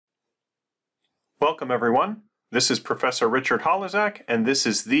Welcome everyone. This is Professor Richard Holowczak, and this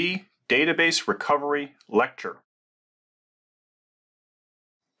is the Database Recovery Lecture.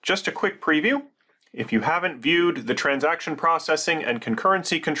 Just a quick preview. If you haven't viewed the transaction processing and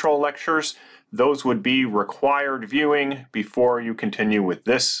concurrency control lectures, those would be required viewing before you continue with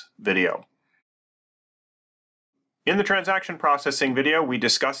this video. In the transaction processing video, we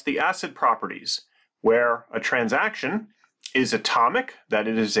discussed the ACID properties, where a transaction is atomic, that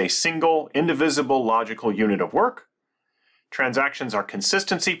it is a single, indivisible logical unit of work. Transactions are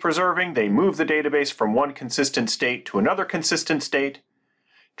consistency preserving. They move the database from one consistent state to another consistent state.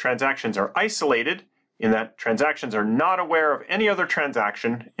 Transactions are isolated in that transactions are not aware of any other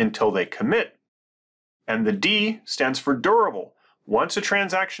transaction until they commit. And the D stands for durable. Once a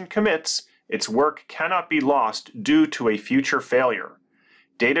transaction commits, its work cannot be lost due to a future failure.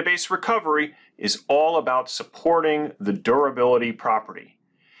 Database recovery is all about supporting the durability property.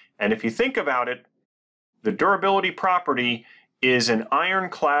 And if you think about it, the durability property is an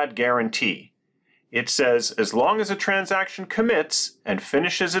ironclad guarantee. It says as long as a transaction commits and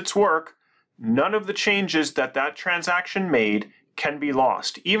finishes its work, none of the changes that that transaction made can be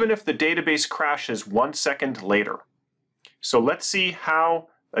lost, even if the database crashes 1 second later. So let's see how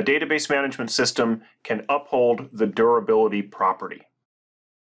a database management system can uphold the durability property.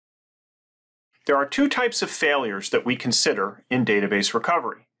 There are two types of failures that we consider in database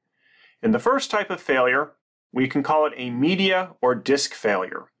recovery. In the first type of failure, we can call it a media or disk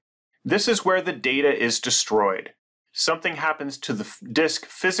failure. This is where the data is destroyed. Something happens to the disk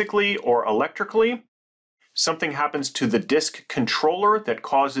physically or electrically. Something happens to the disk controller that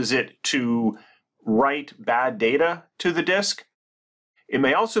causes it to write bad data to the disk. It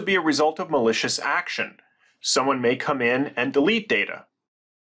may also be a result of malicious action. Someone may come in and delete data.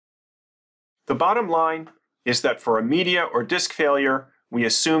 The bottom line is that for a media or disk failure, we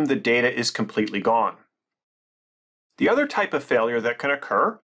assume the data is completely gone. The other type of failure that can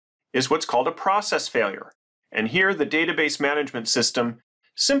occur is what's called a process failure. And here the database management system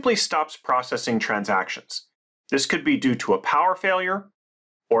simply stops processing transactions. This could be due to a power failure,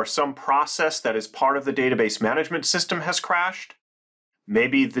 or some process that is part of the database management system has crashed.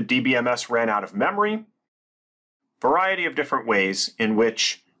 Maybe the DBMS ran out of memory. Variety of different ways in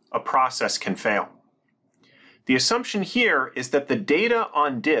which a process can fail. The assumption here is that the data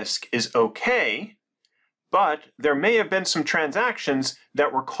on disk is okay, but there may have been some transactions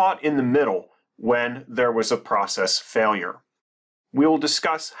that were caught in the middle when there was a process failure. We will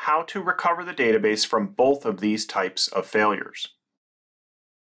discuss how to recover the database from both of these types of failures.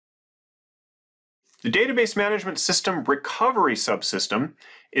 The Database Management System Recovery Subsystem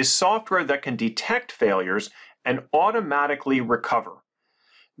is software that can detect failures and automatically recover.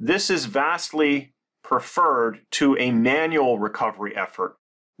 This is vastly preferred to a manual recovery effort,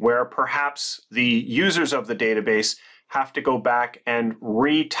 where perhaps the users of the database have to go back and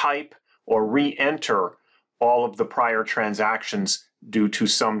retype or re-enter all of the prior transactions due to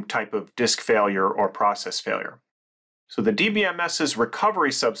some type of disk failure or process failure. So the DBMS's recovery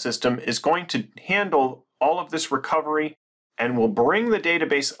subsystem is going to handle all of this recovery and will bring the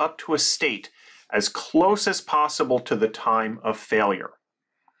database up to a state as close as possible to the time of failure.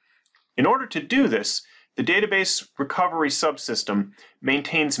 In order to do this, the database recovery subsystem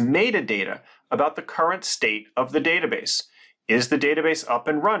maintains metadata about the current state of the database. Is the database up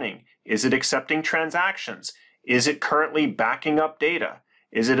and running? Is it accepting transactions? Is it currently backing up data?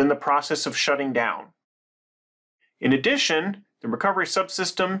 Is it in the process of shutting down? In addition, the recovery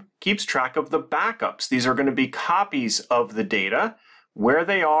subsystem keeps track of the backups. These are going to be copies of the data, where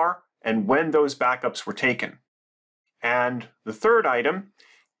they are, and when those backups were taken. And the third item,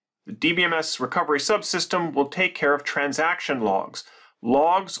 the DBMS recovery subsystem will take care of transaction logs.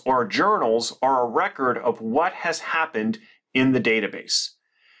 Logs or journals are a record of what has happened in the database.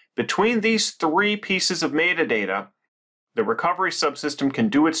 Between these three pieces of metadata, the recovery subsystem can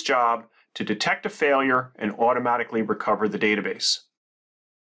do its job to detect a failure and automatically recover the database.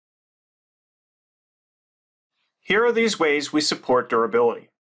 Here are these ways we support durability.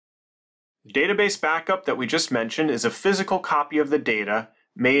 The database backup that we just mentioned is a physical copy of the data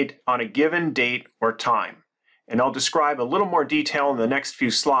made on a given date or time. And I'll describe a little more detail in the next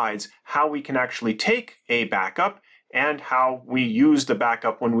few slides how we can actually take a backup and how we use the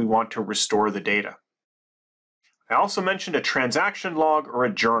backup when we want to restore the data. I also mentioned a transaction log or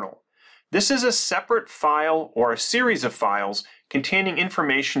a journal. This is a separate file or a series of files containing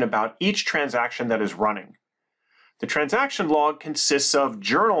information about each transaction that is running. The transaction log consists of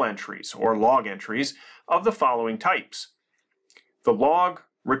journal entries or log entries of the following types. The log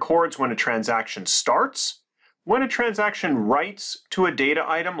records when a transaction starts, when a transaction writes to a data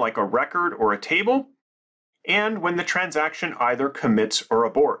item like a record or a table, and when the transaction either commits or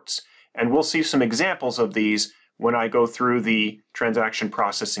aborts. And we'll see some examples of these when I go through the transaction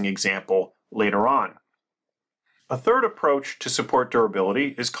processing example later on. A third approach to support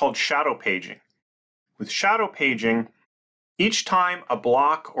durability is called shadow paging. With shadow paging, each time a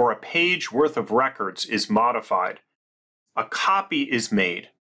block or a page worth of records is modified, a copy is made.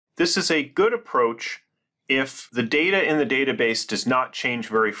 This is a good approach if the data in the database does not change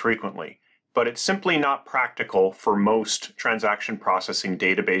very frequently, but it's simply not practical for most transaction processing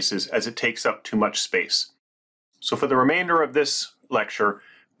databases as it takes up too much space. So for the remainder of this lecture,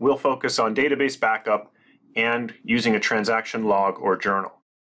 we'll focus on database backup and using a transaction log or journal.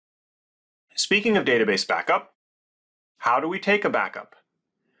 Speaking of database backup, how do we take a backup?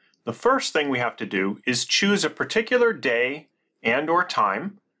 The first thing we have to do is choose a particular day and/or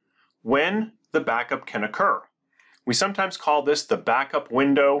time when the backup can occur. We sometimes call this the backup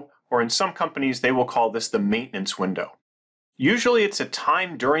window, or in some companies they will call this the maintenance window. Usually it's a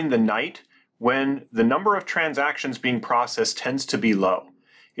time during the night when the number of transactions being processed tends to be low.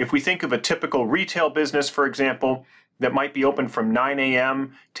 If we think of a typical retail business, for example, that might be open from 9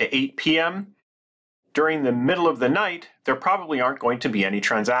 a.m. to 8 p.m., during the middle of the night, there probably aren't going to be any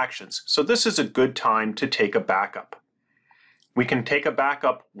transactions. So this is a good time to take a backup. We can take a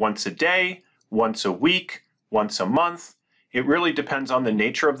backup once a day, once a week, once a month. It really depends on the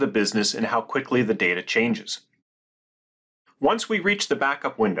nature of the business and how quickly the data changes. Once we reach the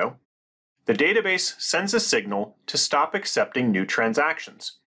backup window, the database sends a signal to stop accepting new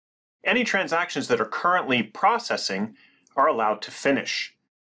transactions. Any transactions that are currently processing are allowed to finish.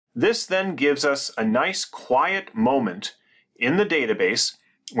 This then gives us a nice quiet moment in the database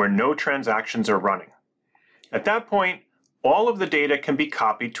where no transactions are running. At that point, all of the data can be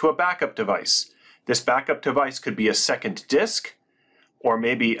copied to a backup device. This backup device could be a second disk, or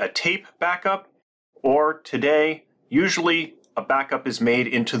maybe a tape backup, or today, usually a backup is made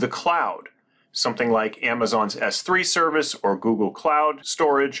into the cloud, something like Amazon's S3 service or Google Cloud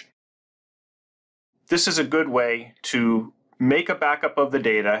Storage. This is a good way to make a backup of the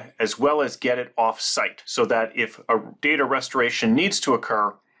data as well as get it off-site so that if a data restoration needs to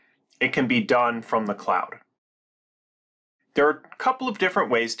occur, it can be done from the cloud. There are a couple of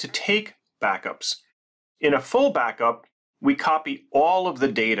different ways to take backups. In a full backup, we copy all of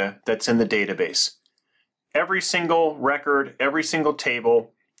the data that's in the database. Every single record, every single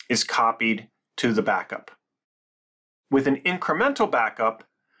table is copied to the backup. With an incremental backup,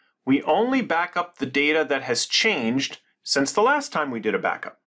 we only back up the data that has changed since the last time we did a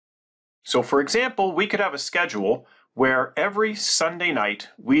backup. So for example, we could have a schedule where every Sunday night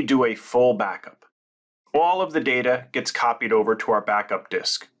we do a full backup. All of the data gets copied over to our backup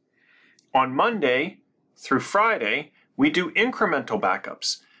disk. On Monday through Friday, we do incremental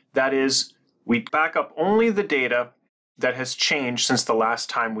backups. That is, we back up only the data that has changed since the last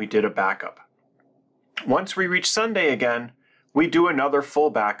time we did a backup. Once we reach Sunday again, we do another full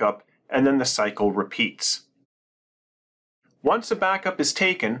backup, and then the cycle repeats. Once a backup is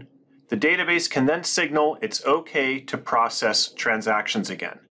taken, the database can then signal it's okay to process transactions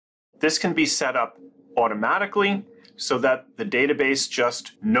again. This can be set up automatically so that the database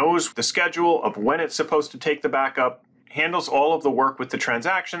just knows the schedule of when it's supposed to take the backup, handles all of the work with the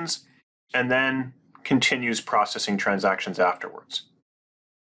transactions, and then continues processing transactions afterwards.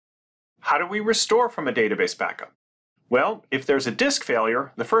 How do we restore from a database backup? Well, if there's a disk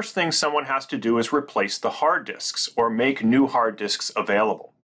failure, the first thing someone has to do is replace the hard disks or make new hard disks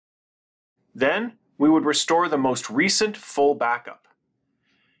available. Then we would restore the most recent full backup.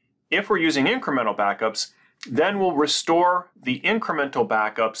 If we're using incremental backups, then we'll restore the incremental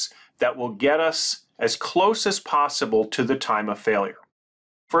backups that will get us as close as possible to the time of failure.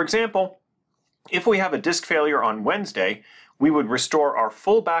 For example, if we have a disk failure on Wednesday, we would restore our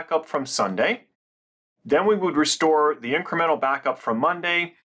full backup from Sunday. Then we would restore the incremental backup from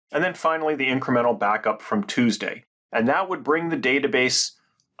Monday, and then finally the incremental backup from Tuesday. And that would bring the database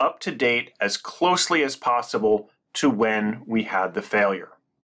up to date as closely as possible to when we had the failure.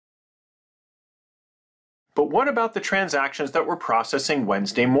 But what about the transactions that we're processing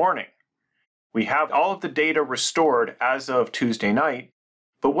Wednesday morning? We have all of the data restored as of Tuesday night,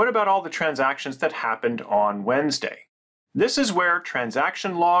 but what about all the transactions that happened on Wednesday? This is where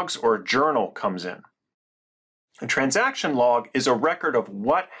transaction logs or a journal comes in. A transaction log is a record of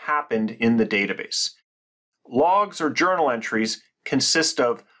what happened in the database. Logs or journal entries consist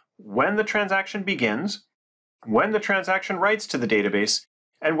of when the transaction begins, when the transaction writes to the database,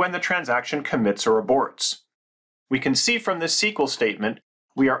 and when the transaction commits or aborts. We can see from this SQL statement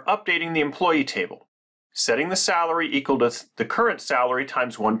we are updating the employee table. setting the salary equal to the current salary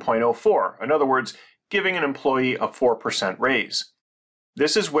times 1.04. In other words, giving an employee a 4% raise.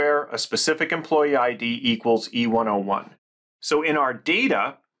 This is where a specific employee ID equals E101. So in our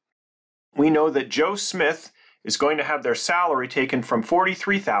data, we know that Joe Smith is going to have their salary taken from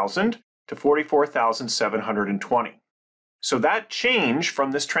 $43,000 to $44,720. So that change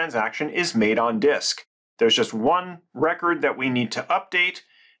from this transaction is made on disk. There's just one record that we need to update,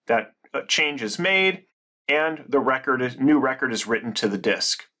 that change is made, and the new record is written to the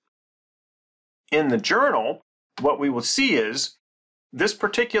disk. In the journal, what we will see is this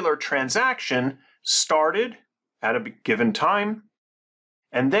particular transaction started at a given time,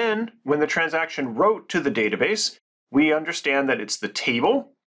 and then when the transaction wrote to the database, we understand that it's the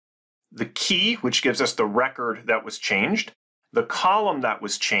table, the key, which gives us the record that was changed, the column that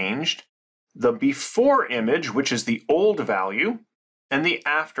was changed, the before image, which is the old value, and the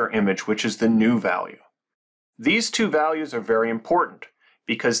after image, which is the new value. These two values are very important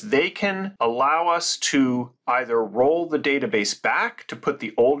because they can allow us to either roll the database back to put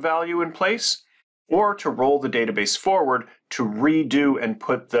the old value in place, or to roll the database forward to redo and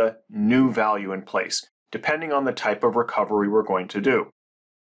put the new value in place, depending on the type of recovery we're going to do.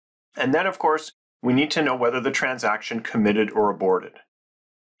 And then, of course, we need to know whether the transaction committed or aborted.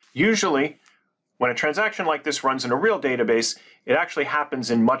 Usually, when a transaction like this runs in a real database, it actually happens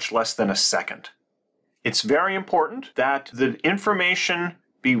in much less than a second. It's very important that the information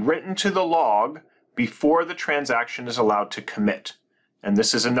be written to the log before the transaction is allowed to commit. And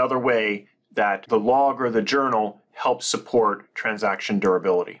this is another way that the log or the journal helps support transaction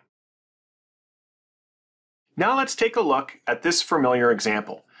durability. Now let's take a look at this familiar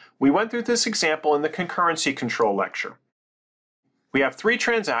example. We went through this example in the concurrency control lecture. We have three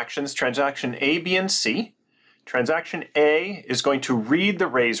transactions, transaction A, B, and C. Transaction A is going to read the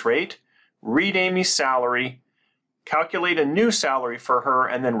raise rate, read Amy's salary, calculate a new salary for her,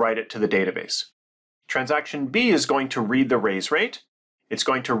 and then write it to the database. Transaction B is going to read the raise rate. It's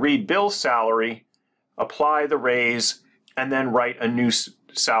going to read Bill's salary, apply the raise, and then write a new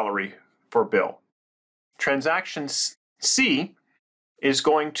salary for Bill. Transaction C is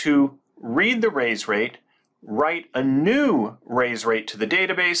going to read the raise rate, write a new raise rate to the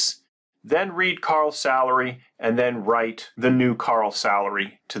database, then read Carl's salary, and then write the new Carl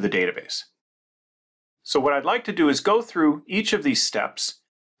salary to the database. So what I'd like to do is go through each of these steps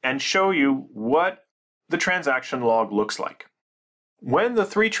and show you what the transaction log looks like. When the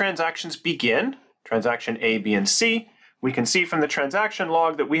three transactions begin, transaction A, B, and C, we can see from the transaction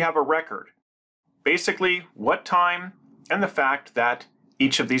log that we have a record. Basically, what time and the fact that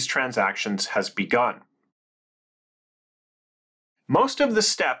each of these transactions has begun. Most of the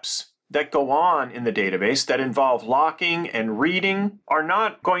steps that go on in the database that involve locking and reading are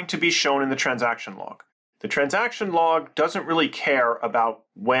not going to be shown in the transaction log. The transaction log doesn't really care about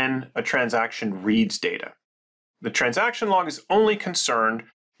when a transaction reads data. The transaction log is only concerned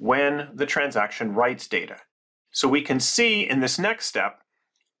when the transaction writes data. So we can see in this next step,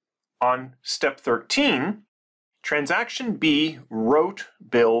 on step 13, transaction B wrote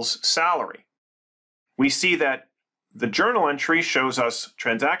Bill's salary. We see that the journal entry shows us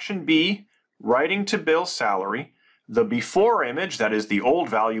transaction B writing to Bill's salary. The before image, that is the old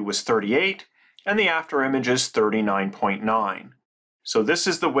value, was 38, and the after image is 39.9. So this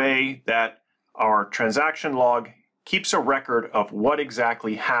is the way that our transaction log keeps a record of what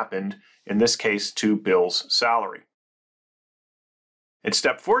exactly happened, in this case to Bill's salary. In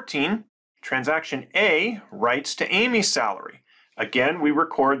step 14, transaction A writes to Amy's salary. Again, we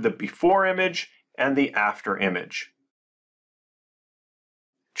record the before image and the after image.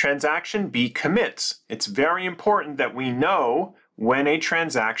 Transaction B commits. It's very important that we know when a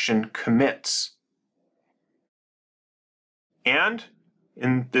transaction commits. And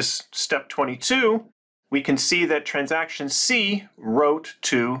in this step 22, we can see that transaction C wrote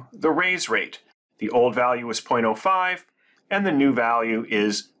to the raise rate. The old value is 0.05 and the new value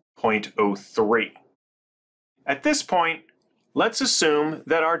is 0.03. At this point, let's assume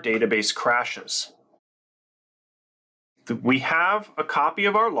that our database crashes. We have a copy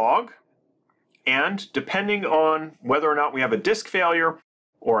of our log, and depending on whether or not we have a disk failure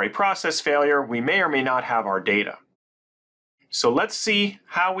or a process failure, we may or may not have our data. So let's see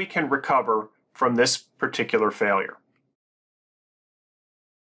how we can recover from this particular failure.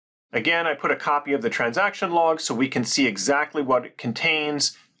 Again, I put a copy of the transaction log so we can see exactly what it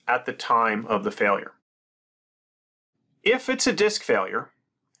contains at the time of the failure. If it's a disk failure,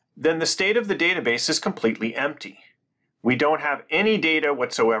 then the state of the database is completely empty. We don't have any data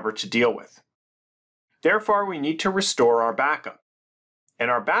whatsoever to deal with. Therefore, we need to restore our backup. And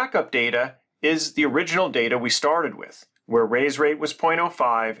our backup data is the original data we started with, where Ray's rate was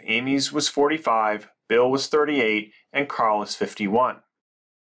 0.05, Amy's was 45, Bill was 38, and Carl is 51.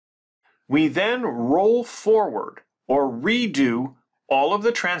 We then roll forward or redo all of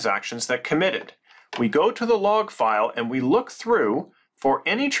the transactions that committed. We go to the log file and we look through for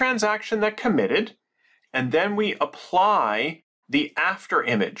any transaction that committed, and then we apply the after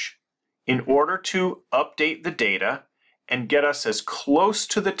image in order to update the data and get us as close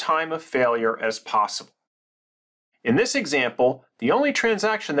to the time of failure as possible. In this example, the only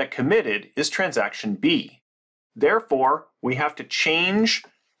transaction that committed is transaction B. Therefore, we have to change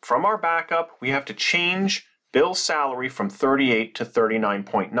from our backup, we have to change Bill's salary from 38 to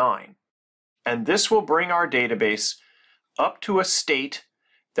 39.9. And this will bring our database up to a state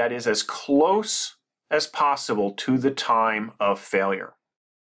that is as close as possible to the time of failure.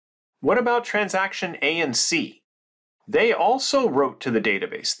 What about transaction A and C? They also wrote to the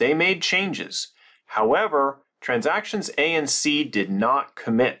database. They made changes. However, transactions A and C did not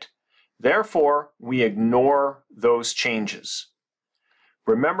commit. Therefore, we ignore those changes.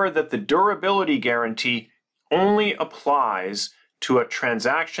 Remember that the durability guarantee only applies to a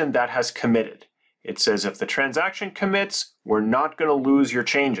transaction that has committed. It says if the transaction commits, we're not going to lose your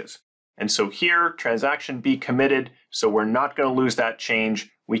changes. And so here, transaction B committed, so we're not going to lose that change.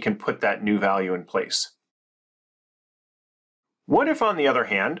 We can put that new value in place. What if, on the other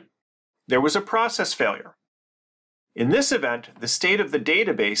hand, there was a process failure? In this event, the state of the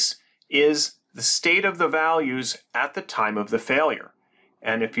database is the state of the values at the time of the failure.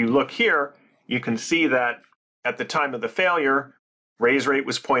 And if you look here, you can see that at the time of the failure, Ray's rate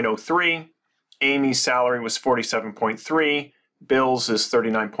was 0.03, Amy's salary was 47.3, Bill's is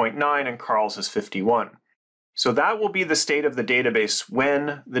 39.9, and Carl's is 51. So that will be the state of the database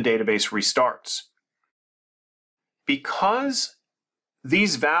when the database restarts. Because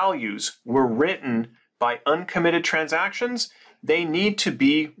these values were written by uncommitted transactions, they need to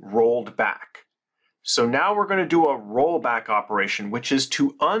be rolled back. So now we're going to do a rollback operation, which is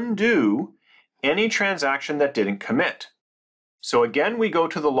to undo any transaction that didn't commit. So again, we go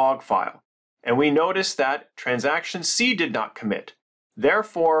to the log file, and we notice that transaction C did not commit.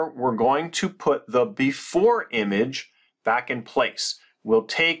 Therefore, we're going to put the before image back in place. We'll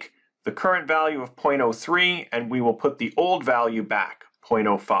take the current value of 0.03 and we will put the old value back,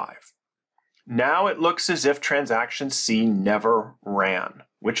 0.05. Now it looks as if transaction C never ran,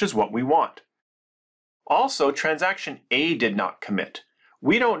 which is what we want. Also, transaction A did not commit.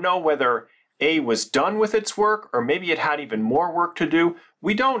 We don't know whether A was done with its work or maybe it had even more work to do.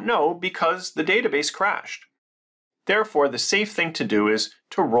 We don't know because the database crashed. Therefore, the safe thing to do is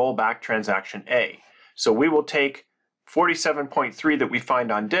to roll back transaction A. So we will take 47.3 that we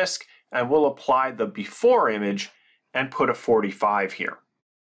find on disk and we'll apply the before image and put a 45 here.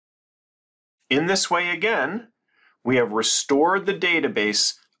 In this way again, we have restored the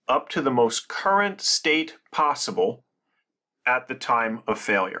database up to the most current state possible at the time of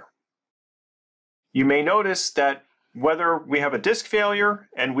failure. You may notice that whether we have a disk failure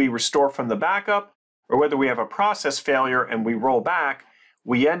and we restore from the backup, or whether we have a process failure and we roll back,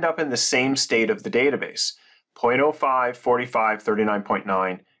 we end up in the same state of the database, 0.05, 45,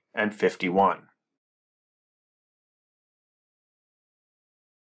 39.9, and 51.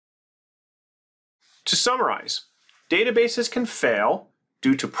 To summarize, databases can fail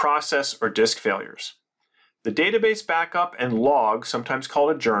due to process or disk failures. The database backup and log, sometimes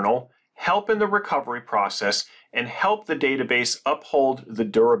called a journal, help in the recovery process and help the database uphold the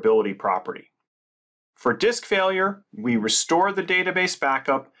durability property. For disk failure, we restore the database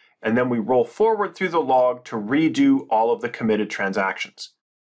backup and then we roll forward through the log to redo all of the committed transactions.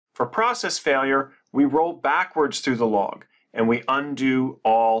 For process failure, we roll backwards through the log and we undo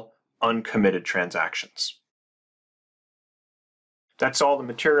all uncommitted transactions. That's all the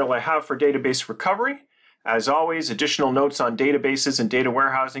material I have for database recovery. As always, additional notes on databases and data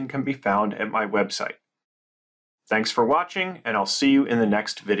warehousing can be found at my website. Thanks for watching, and I'll see you in the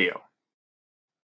next video.